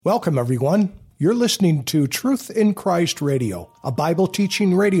Welcome, everyone. You're listening to Truth in Christ Radio, a Bible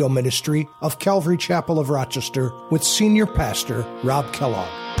teaching radio ministry of Calvary Chapel of Rochester with Senior Pastor Rob Kellogg.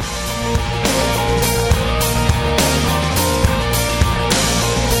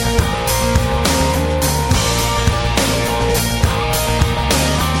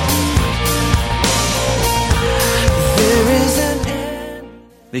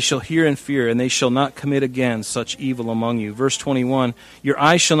 They shall hear and fear, and they shall not commit again such evil among you. Verse 21, your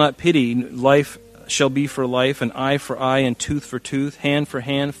eye shall not pity, life shall be for life, and eye for eye, and tooth for tooth, hand for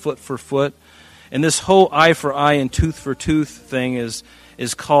hand, foot for foot. And this whole eye for eye and tooth for tooth thing is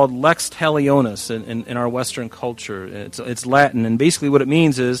called lex talionis in our Western culture. It's Latin, and basically what it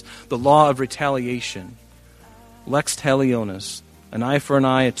means is the law of retaliation. Lex talionis, an eye for an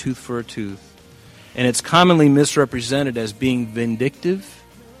eye, a tooth for a tooth. And it's commonly misrepresented as being vindictive,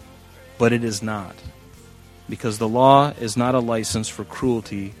 but it is not, because the law is not a license for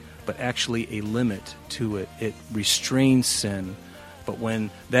cruelty, but actually a limit to it. It restrains sin, but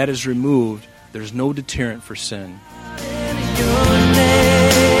when that is removed, there's no deterrent for sin.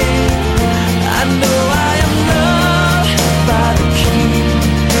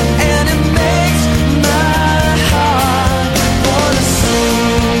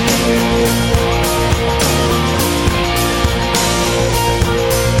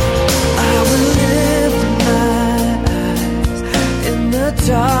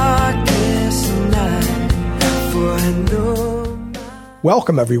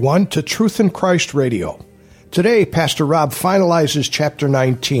 Welcome, everyone, to Truth in Christ Radio. Today, Pastor Rob finalizes chapter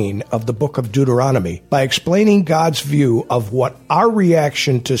 19 of the book of Deuteronomy by explaining God's view of what our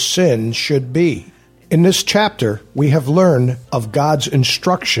reaction to sin should be. In this chapter, we have learned of God's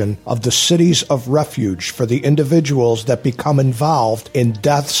instruction of the cities of refuge for the individuals that become involved in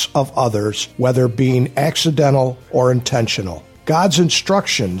deaths of others, whether being accidental or intentional. God's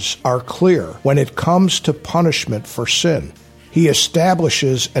instructions are clear when it comes to punishment for sin. He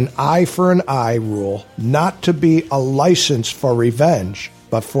establishes an eye for an eye rule, not to be a license for revenge,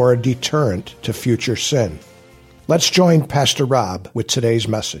 but for a deterrent to future sin. Let's join Pastor Rob with today's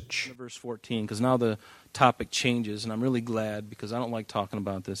message. Verse 14, because now the topic changes, and I'm really glad because I don't like talking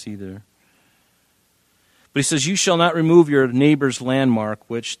about this either. But he says, you shall not remove your neighbor's landmark,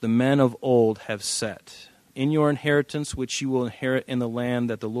 which the men of old have set, in your inheritance which you will inherit in the land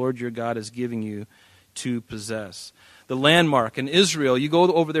that the Lord your God is giving you to possess. The landmark in Israel, you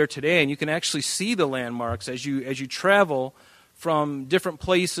go over there today and you can actually see the landmarks as you travel from different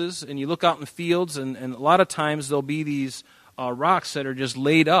places, and you look out in the fields, and a lot of times there'll be these rocks that are just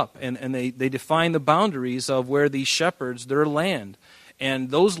laid up, and they define the boundaries of where these shepherds, their land.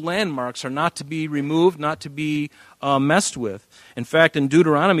 And those landmarks are not to be removed, not to be messed with. In fact, in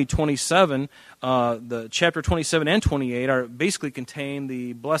Deuteronomy 27, the chapter 27 and 28 are basically contain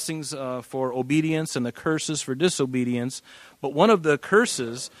the blessings for obedience and the curses for disobedience. But one of the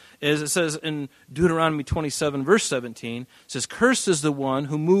curses is, it says in Deuteronomy 27, verse 17, it says, cursed is the one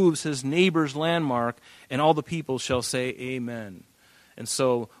who moves his neighbor's landmark, and all the people shall say amen. And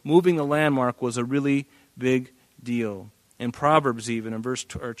so moving the landmark was a really big deal. In Proverbs even, in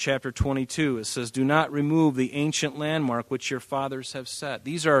chapter 22, it says, do not remove the ancient landmark which your fathers have set.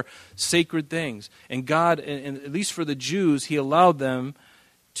 These are sacred things. And God, and at least for the Jews, He allowed them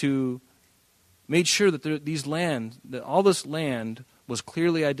to make sure that that all this land was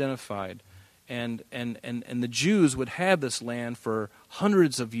clearly identified. And the Jews would have this land for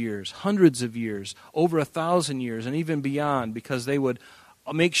hundreds of years, over 1,000 years, and even beyond, because they would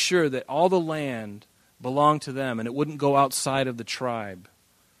make sure that all the land belonged to them, and it wouldn't go outside of the tribe.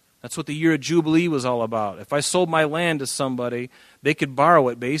 That's what the year of Jubilee was all about. If I sold my land to somebody, they could borrow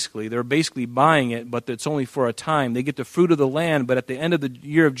it basically. They're basically buying it, but it's only for a time. They get the fruit of the land, but at the end of the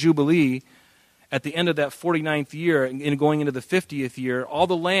year of Jubilee, at the end of that 49th year, and going into the 50th year, all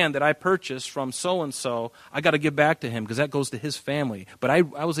the land that I purchased from so-and-so, I got to give back to him because that goes to his family. But I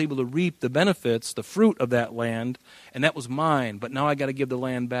was able to reap the benefits, the fruit of that land, and that was mine, but now I got to give the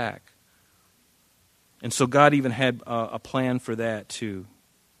land back. And so God even had a plan for that too.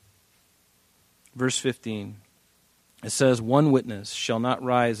 Verse 15, it says, one witness shall not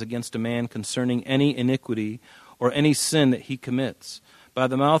rise against a man concerning any iniquity or any sin that he commits. By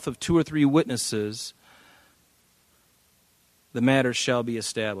the mouth of 2 or 3 witnesses, the matter shall be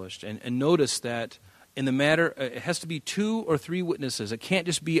established. And notice that in the matter, it has to be 2 or 3 witnesses. It can't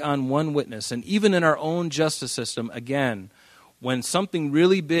just be on one witness. And even in our own justice system, again, when something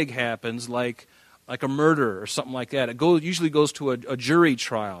really big happens, like a murder or something like that, it usually goes to a jury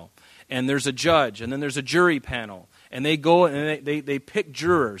trial. And there's a judge, and then there's a jury panel. And they go and they pick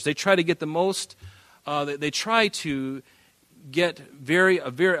jurors. They try to get the most, they try to get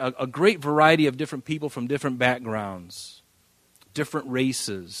a great variety of different people from different backgrounds, different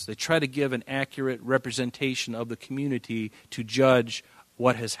races. They try to give an accurate representation of the community to judge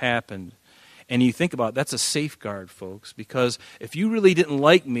what has happened. And you think about it, that's a safeguard, folks, because if you really didn't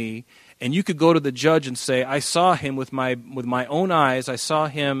like me, and you could go to the judge and say, I saw him with my own eyes, I saw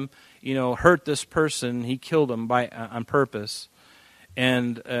him, hurt this person, he killed him on purpose.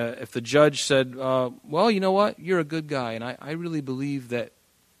 And if the judge said, well, you know what, you're a good guy, and I really believe that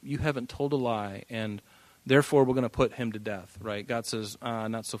you haven't told a lie, and therefore we're going to put him to death, right? God says,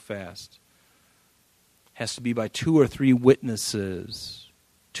 not so fast. Has to be by 2 or 3 witnesses.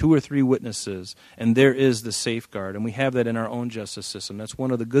 2 or 3 witnesses, and there is the safeguard. And we have that in our own justice system. That's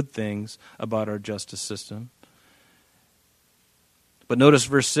one of the good things about our justice system. But notice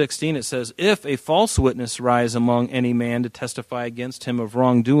verse 16, it says, if a false witness rise among any man to testify against him of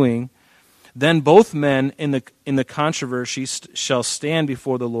wrongdoing, then both men in the controversy shall stand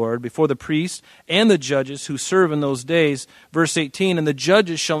before the Lord, before the priest and the judges who serve in those days. Verse 18, and the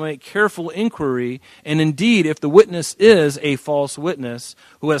judges shall make careful inquiry, and indeed, if the witness is a false witness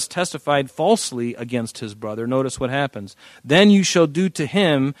who has testified falsely against his brother, notice what happens. Then you shall do to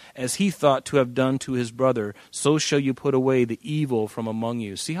him as he thought to have done to his brother. So shall you put away the evil from among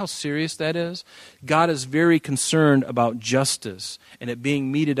you. See how serious that is? God is very concerned about justice and it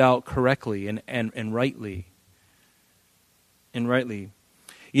being meted out correctly and rightly. And rightly.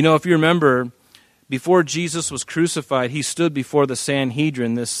 If you remember, before Jesus was crucified, he stood before the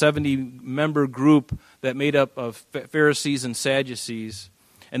Sanhedrin, this 70-member group that made up of Pharisees and Sadducees.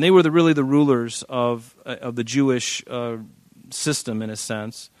 And they were really the rulers of the Jewish system, in a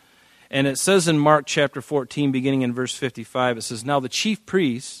sense. And it says in Mark chapter 14, beginning in verse 55, it says, now the chief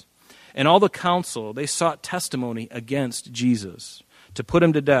priests and all the council, they sought testimony against Jesus to put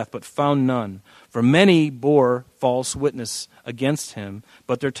him to death, but found none. For many bore false witness against him,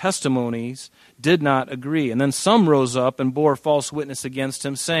 but their testimonies did not agree. And then some rose up and bore false witness against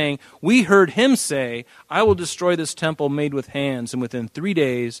him, saying, we heard him say, I will destroy this temple made with hands, and within 3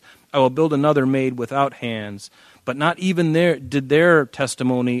 days I will build another made without hands. But not even there did their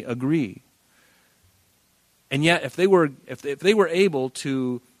testimony agree. And yet, if they were able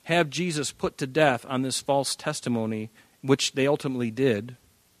to have Jesus put to death on this false testimony, which they ultimately did,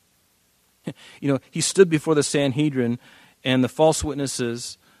 he stood before the Sanhedrin, and the false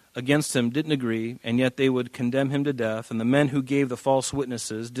witnesses against him didn't agree, and yet they would condemn him to death. And the men who gave the false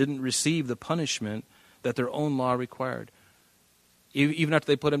witnesses didn't receive the punishment that their own law required. Even after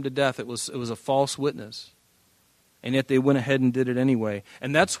they put him to death, it was a false witness. And yet they went ahead and did it anyway.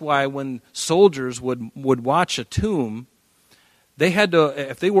 And that's why when soldiers would watch a tomb, they had to,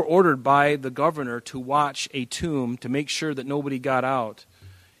 if they were ordered by the governor to watch a tomb to make sure that nobody got out,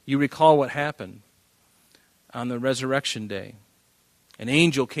 you recall what happened on the resurrection day. An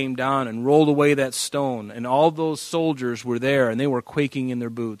angel came down and rolled away that stone, and all those soldiers were there, and they were quaking in their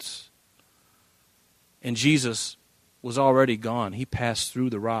boots. And Jesus was already gone. He passed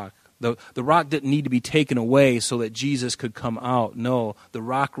through the rock. The rock didn't need to be taken away so that Jesus could come out. No, the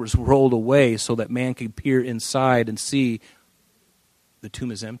rock was rolled away so that man could peer inside and see the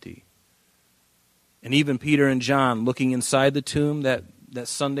tomb is empty. And even Peter and John looking inside the tomb that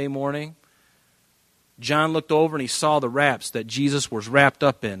Sunday morning, John looked over and he saw the wraps that Jesus was wrapped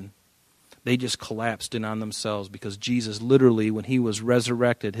up in. They just collapsed in on themselves because Jesus literally, when he was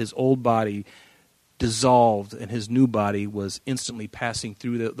resurrected, his old body dissolved and his new body was instantly passing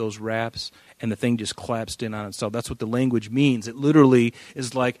through those wraps, and the thing just collapsed in on itself. That's what the language means. It literally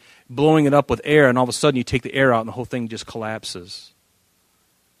is like blowing it up with air, and all of a sudden you take the air out and the whole thing just collapses.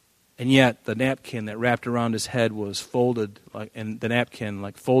 And yet the napkin that wrapped around his head was folded, and the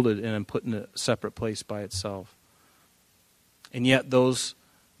napkin folded and put in a separate place by itself. And yet those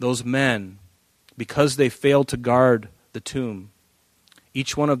men, because they failed to guard the tomb,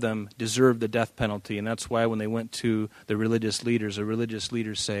 each one of them deserved the death penalty. And that's why when they went to the religious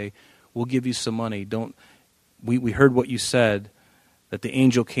leaders say, we'll give you some money. We heard what you said, that the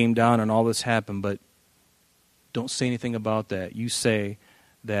angel came down and all this happened, but don't say anything about that. You say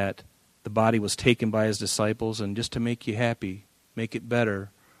that the body was taken by his disciples, and just to make you happy, make it better,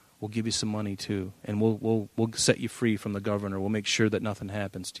 we'll give you some money too. And we'll set you free from the governor. We'll make sure that nothing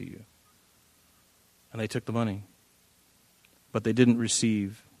happens to you. And they took the money. But they didn't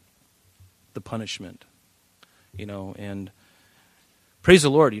receive the punishment, and praise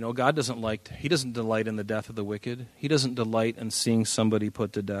the Lord, God He doesn't delight in the death of the wicked. He doesn't delight in seeing somebody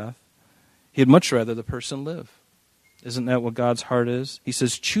put to death. He'd much rather the person live. Isn't that what God's heart is? He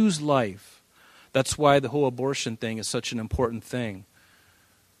says, choose life. That's why the whole abortion thing is such an important thing.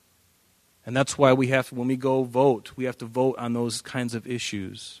 And that's why when we go vote, we have to vote on those kinds of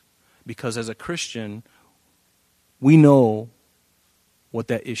issues. Because as a Christian, we know what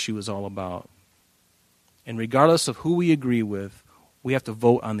that issue is all about. And regardless of who we agree with, we have to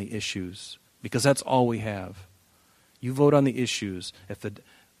vote on the issues. Because that's all we have. You vote on the issues.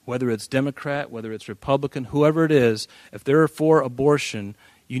 Whether it's Democrat, whether it's Republican, whoever it is, if they're for abortion,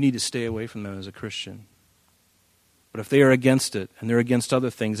 you need to stay away from them as a Christian. But if they are against it, and they're against other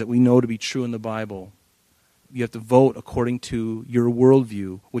things that we know to be true in the Bible, you have to vote according to your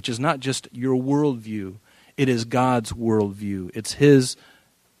worldview, which is not just your worldview. It is God's worldview. It's His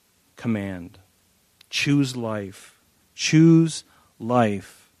command. Choose life. Choose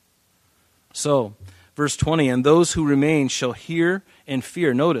life. So, verse 20, and those who remain shall hear and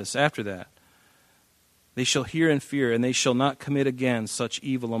fear. Notice, after that, they shall hear and fear, and they shall not commit again such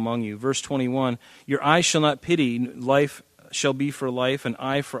evil among you. Verse 21, your eye shall not pity, life shall be for life, and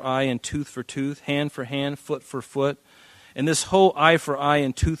eye for eye, and tooth for tooth, hand for hand, foot for foot. And this whole eye for eye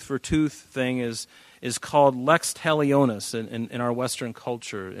and tooth for tooth thing is called lex talionis in our Western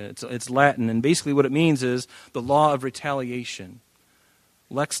culture. It's Latin, and basically what it means is the law of retaliation.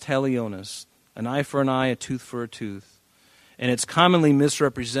 Lex talionis, an eye for an eye, a tooth for a tooth. And it's commonly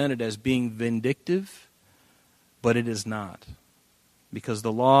misrepresented as being vindictive, but it is not. Because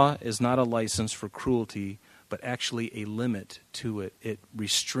the law is not a license for cruelty, but actually a limit to it. It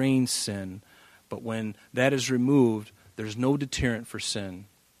restrains sin. But when that is removed, there's no deterrent for sin.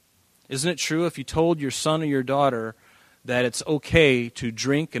 Isn't it true if you told your son or your daughter that it's okay to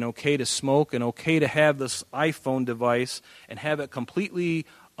drink and okay to smoke and okay to have this iPhone device and have it completely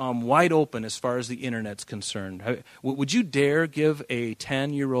wide open as far as the Internet's concerned? Would you dare give a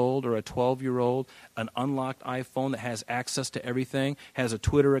 10-year-old or a 12-year-old an unlocked iPhone that has access to everything, has a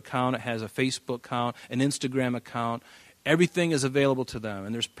Twitter account, it has a Facebook account, an Instagram account? Everything is available to them,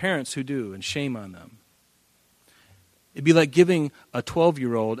 and there's parents who do, and shame on them. It'd be like giving a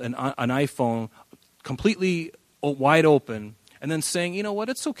 12-year-old an iPhone completely wide open and then saying, you know what,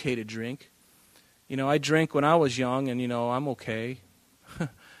 it's okay to drink. You know, I drank when I was young, and, you know, I'm okay.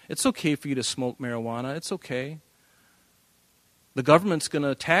 It's okay for you to smoke marijuana. It's okay. The government's going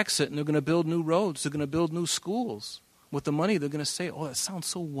to tax it, and they're going to build new roads. They're going to build new schools. With the money, they're going to say, oh, that sounds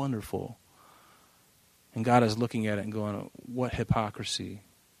so wonderful. And God is looking at it and going, what hypocrisy.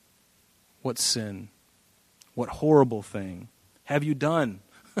 What sin. What horrible thing have you done?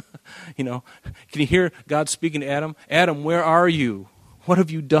 You know, can you hear God speaking to Adam? Adam, where are you? What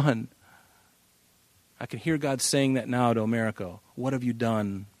have you done? I can hear God saying that now to America. What have you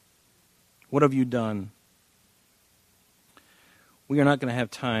done? What have you done? We are not going to have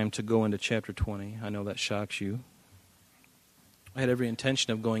time to go into chapter 20. I know that shocks you. I had every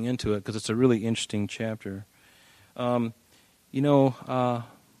intention of going into it because it's a really interesting chapter. Yeah,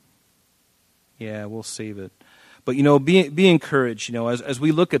 we'll save it. But, you know, be encouraged. You know, as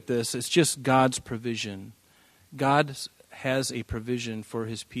we look at this, it's just God's provision. God has a provision for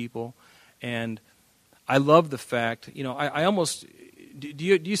His people. And I love the fact, you know, I almost... Do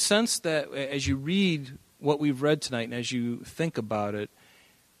you sense that as you read what we've read tonight and as you think about it,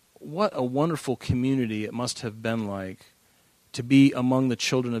 what a wonderful community it must have been like to be among the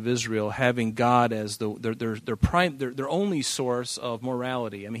children of Israel, having God as their only source of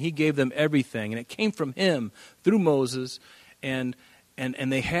morality. I mean, He gave them everything, and it came from Him through Moses, and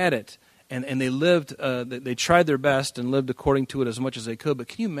they had it, and they lived. They tried their best and lived according to it as much as they could. But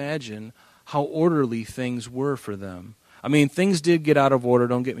can you imagine how orderly things were for them? I mean, things did get out of order,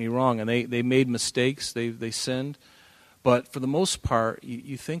 don't get me wrong, and they made mistakes, they sinned. But for the most part,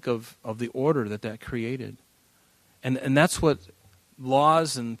 you think of the order that created. And that's what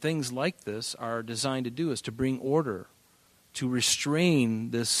laws and things like this are designed to do, is to bring order, to restrain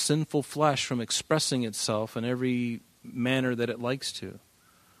this sinful flesh from expressing itself in every manner that it likes to.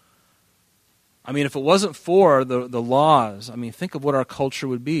 I mean, if it wasn't for the laws, I mean, think of what our culture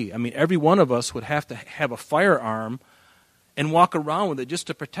would be. I mean, every one of us would have to have a firearm and walk around with it just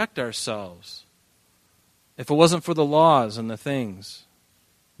to protect ourselves. If it wasn't for the laws and the things.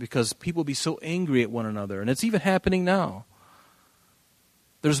 Because people be so angry at one another. And it's even happening now.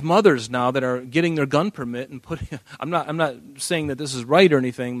 There's mothers now that are getting their gun permit and putting... I'm not saying that this is right or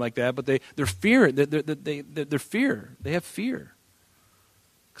anything like that, but they're fear. They're fear. They have fear.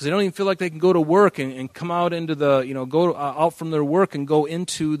 Because they don't even feel like they can go to work and come out into the, you know, go out from their work and go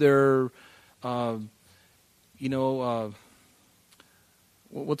into their,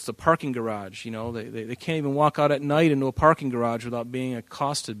 what's the parking garage? You know, they can't even walk out at night into a parking garage without being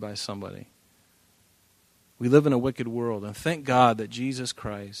accosted by somebody. We live in a wicked world, and thank God that Jesus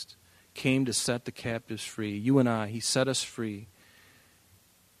Christ came to set the captives free. You and I, He set us free.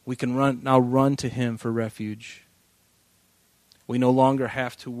 We can now run to him for refuge. We no longer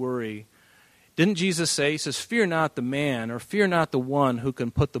have to worry. Didn't Jesus say, he says, fear not the man, or fear not the one who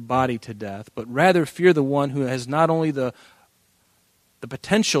can put the body to death, but rather fear the one who has not only the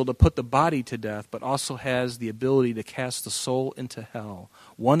potential to put the body to death, but also has the ability to cast the soul into hell.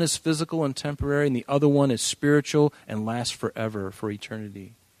 One is physical and temporary, and the other one is spiritual and lasts forever, for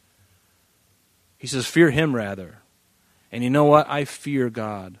eternity. He says, fear him rather. And you know what? I fear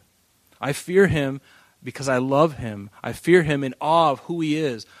God. I fear him because I love him. I fear him in awe of who he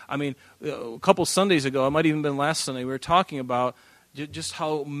is. I mean, a couple Sundays ago, it might have even been last Sunday, we were talking about just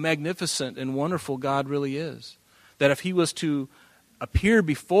how magnificent and wonderful God really is. That if he was to appear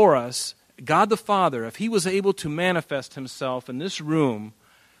before us, God the Father, if he was able to manifest himself in this room,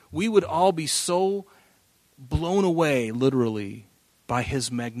 we would all be so blown away, literally, by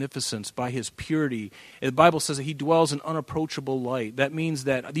his magnificence, by his purity. The Bible says that he dwells in unapproachable light. That means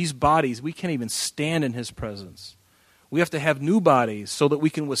that these bodies, we can't even stand in his presence. We have to have new bodies so that we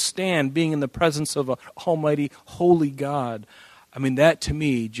can withstand being in the presence of an almighty, holy God. I mean, that to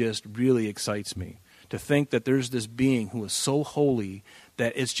me just really excites me. To think that there's this being who is so holy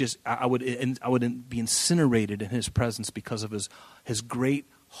that it's just, I would be incinerated in his presence because of his great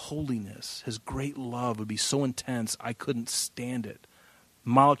holiness. His great love would be so intense, I couldn't stand it.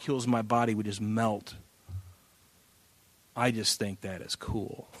 Molecules in my body would just melt. I just think that is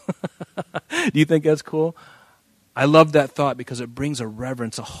cool. Do you think that's cool? I love that thought because it brings a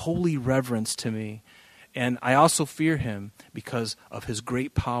reverence, a holy reverence to me. And I also fear him because of his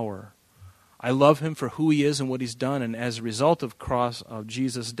great power. I love him for who he is and what he's done. And as a result of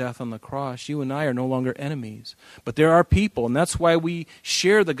Jesus' death on the cross, you and I are no longer enemies. But there are people, and that's why we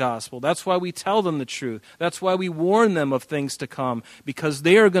share the gospel. That's why we tell them the truth. That's why we warn them of things to come, because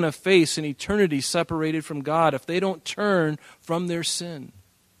they are going to face an eternity separated from God if they don't turn from their sin.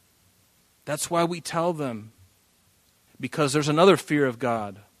 That's why we tell them, because there's another fear of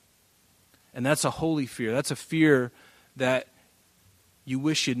God, and that's a holy fear. That's a fear that you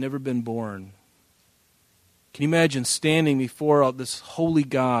wish you'd never been born. Can you imagine standing before this holy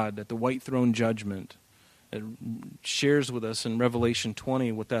God at the white throne judgment? It shares with us in Revelation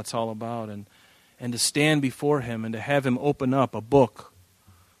 20 what that's all about. And to stand before him and to have him open up a book,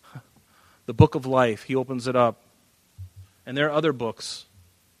 the book of life. He opens it up. And there are other books,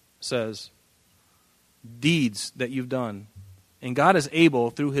 says, deeds that you've done. And God is able,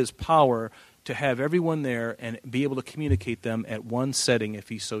 through his power, to have everyone there and be able to communicate them at one setting if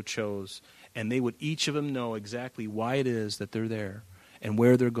he so chose. And they would each of them know exactly why it is that they're there and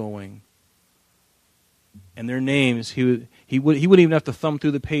where they're going. And their names, he wouldn't even have to thumb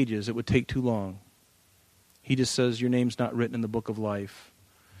through the pages. It would take too long. He just says, your name's not written in the book of life.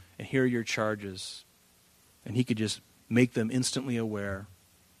 And here are your charges. And he could just make them instantly aware.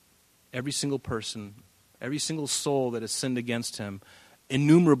 Every single person, every single soul that has sinned against him,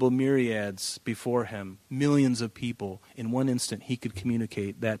 innumerable myriads before him, millions of people. In one instant, he could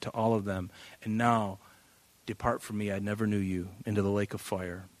communicate that to all of them. And now, depart from me, I never knew you, into the lake of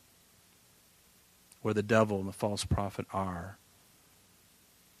fire, where the devil and the false prophet are.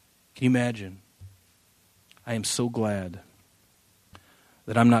 Can you imagine? I am so glad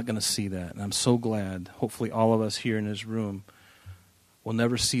that I'm not going to see that. And I'm so glad, hopefully all of us here in this room will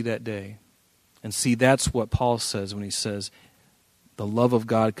never see that day. And see, that's what Paul says when he says, the love of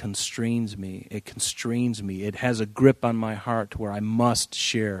God constrains me. It constrains me. It has a grip on my heart to where I must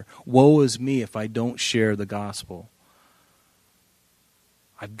share. Woe is me if I don't share the gospel.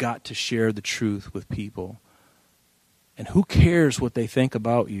 I've got to share the truth with people. And who cares what they think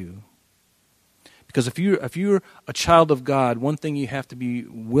about you? Because if you're a child of God, one thing you have to be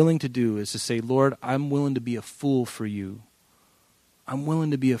willing to do is to say, Lord, I'm willing to be a fool for you. I'm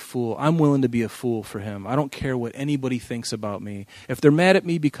willing to be a fool. I'm willing to be a fool for him. I don't care what anybody thinks about me. If they're mad at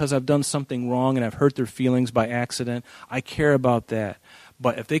me because I've done something wrong and I've hurt their feelings by accident, I care about that.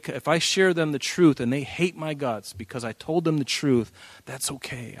 But if I share them the truth and they hate my guts because I told them the truth, that's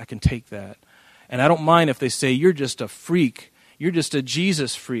okay. I can take that. And I don't mind if they say, you're just a freak. You're just a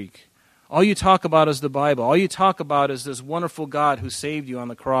Jesus freak. All you talk about is the Bible. All you talk about is this wonderful God who saved you on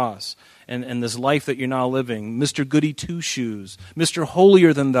the cross and this life that you're now living. Mr. Goody Two-Shoes, Mr.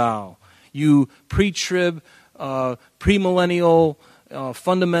 Holier Than Thou, you pre-trib, premillennial,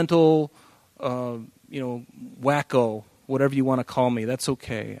 fundamental, wacko, whatever you want to call me. That's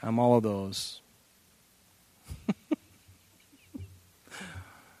okay. I'm all of those.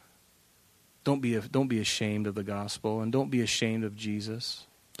 Don't be ashamed of the gospel, and don't be ashamed of Jesus.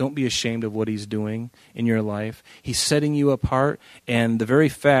 Don't be ashamed of what he's doing in your life. He's setting you apart, and the very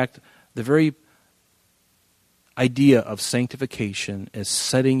idea of sanctification is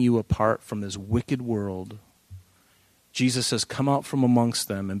setting you apart from this wicked world. Jesus says, come out from amongst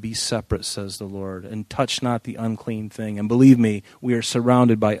them and be separate, says the Lord, and touch not the unclean thing. And believe me, we are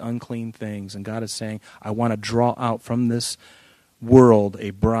surrounded by unclean things. And God is saying, I want to draw out from this world a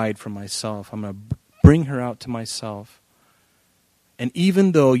bride for myself. I'm going to bring her out to myself. And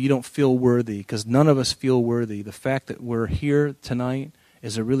even though you don't feel worthy, because none of us feel worthy, the fact that we're here tonight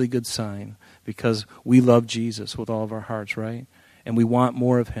is a really good sign, because we love Jesus with all of our hearts, right? And we want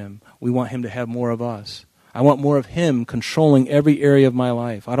more of him. We want him to have more of us. I want more of him controlling every area of my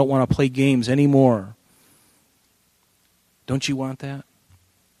life. I don't want to play games anymore. Don't you want that?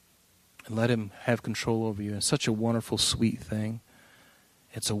 And let him have control over you. It's such a wonderful, sweet thing.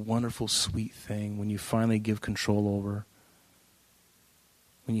 It's a wonderful, sweet thing when you finally give control over.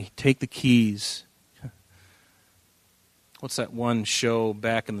 When you take the keys. What's that one show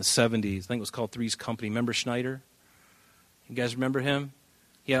back in the 70s? I think it was called Three's Company. Remember Schneider? You guys remember him?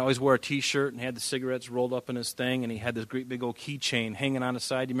 He always wore a T-shirt and had the cigarettes rolled up in his thing, and he had this great big old keychain hanging on his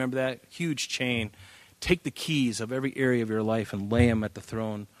side. You remember that? Huge chain. Take the keys of every area of your life and lay them at the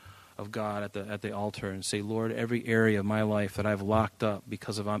throne of God, at the altar, and say, Lord, every area of my life that I've locked up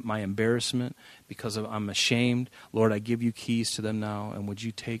because of my embarrassment, because of I'm ashamed, Lord, I give you keys to them now, and would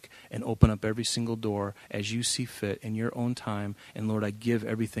you take and open up every single door as you see fit in your own time, and Lord, I give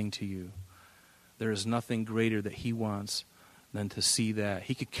everything to you. There is nothing greater that he wants than to see that.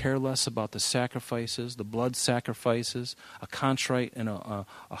 He could care less about the sacrifices, the blood sacrifices, a contrite and a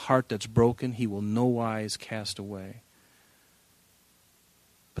heart that's broken, he will no wise cast away.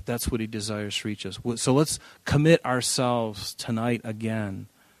 But that's what he desires for each of us. So let's commit ourselves tonight again.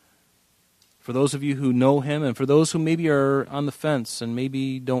 For those of you who know him, and for those who maybe are on the fence and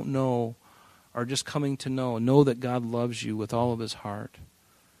maybe don't know, are just coming to know that God loves you with all of his heart.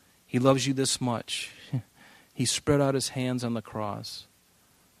 He loves you this much. He spread out his hands on the cross.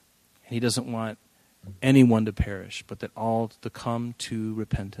 And he doesn't want anyone to perish, but that all to come to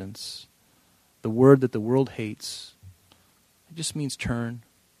repentance. The word that the world hates, it just means turn.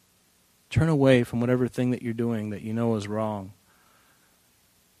 Turn away from whatever thing that you're doing that you know is wrong.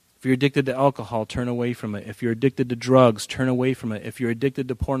 If you're addicted to alcohol, turn away from it. If you're addicted to drugs, turn away from it. If you're addicted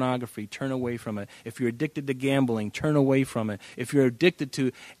to pornography, turn away from it. If you're addicted to gambling, turn away from it. If you're addicted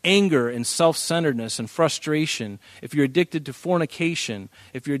to anger and self-centeredness and frustration, if you're addicted to fornication,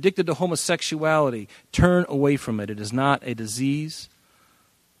 if you're addicted to homosexuality, turn away from it. It is not a disease.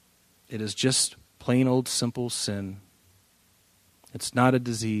 It is just plain old simple sin. It's not a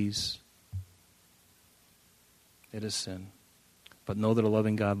disease. It is sin. But know that a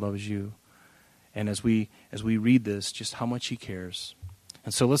loving God loves you. And as we read this, just how much he cares.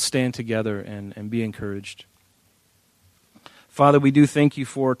 And so let's stand together and be encouraged. Father, we do thank you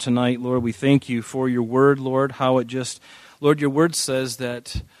for tonight, Lord. We thank you for your word, Lord, how it just, Lord, your word says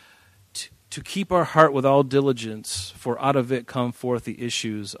that to keep our heart with all diligence, for out of it come forth the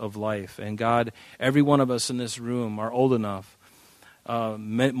issues of life. And God, every one of us in this room are old enough.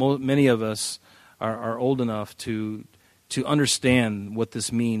 Many of us are old enough to understand what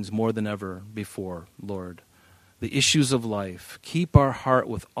this means more than ever before, Lord. The issues of life. Keep our heart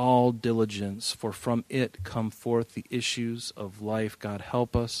with all diligence, for from it come forth the issues of life. God,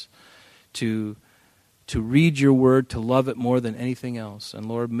 help us to read your word, to love it more than anything else. And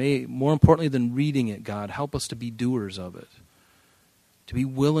Lord, more importantly than reading it, God, help us to be doers of it. To be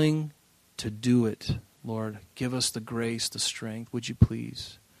willing to do it, Lord. Give us the grace, the strength, would you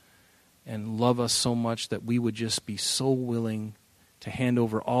please? And love us so much that we would just be so willing to hand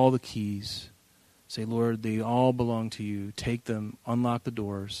over all the keys. Say, Lord, they all belong to you. Take them, unlock the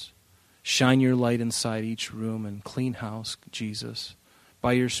doors. Shine your light inside each room and clean house, Jesus.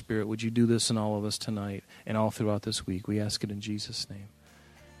 By your Spirit, would you do this in all of us tonight and all throughout this week? We ask it in Jesus' name.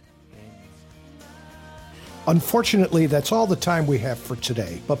 Unfortunately, that's all the time we have for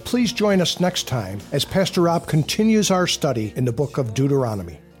today. But please join us next time as Pastor Rob continues our study in the book of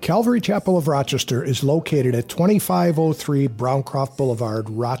Deuteronomy. Calvary Chapel of Rochester is located at 2503 Browncroft Boulevard,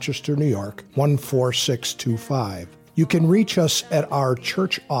 Rochester, New York, 14625. You can reach us at our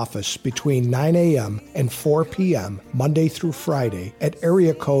church office between 9 a.m. and 4 p.m. Monday through Friday at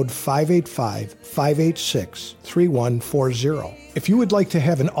area code 585-586-3140. If you would like to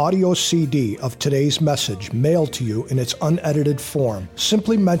have an audio CD of today's message mailed to you in its unedited form,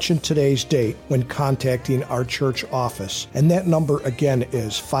 simply mention today's date when contacting our church office. And that number again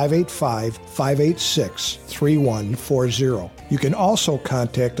is 585-586-3140. You can also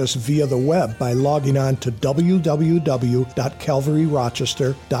contact us via the web by logging on to www.ccrc.org.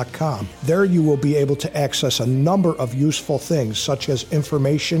 www.calvaryrochester.com. There you will be able to access a number of useful things such as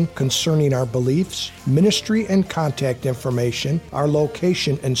information concerning our beliefs, ministry and contact information, our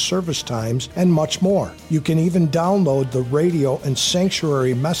location and service times, and much more. You can even download the radio and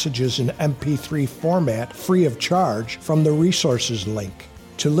sanctuary messages in MP3 format free of charge from the resources link.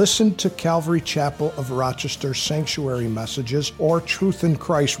 To listen to Calvary Chapel of Rochester Sanctuary messages or Truth in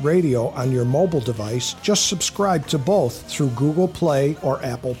Christ Radio on your mobile device, just subscribe to both through Google Play or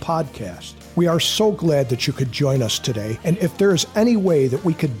Apple Podcast. We are so glad that you could join us today, and if there is any way that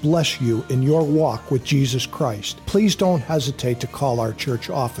we could bless you in your walk with Jesus Christ, please don't hesitate to call our church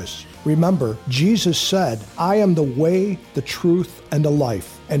office. Remember, Jesus said, "I am the way, the truth, and the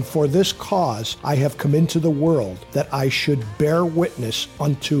life, and for this cause I have come into the world, that I should bear witness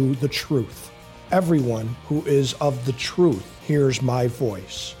unto the truth. Everyone who is of the truth hears my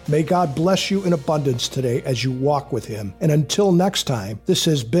voice." May God bless you in abundance today as you walk with Him. And until next time, this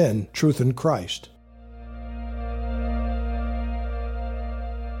has been Truth in Christ.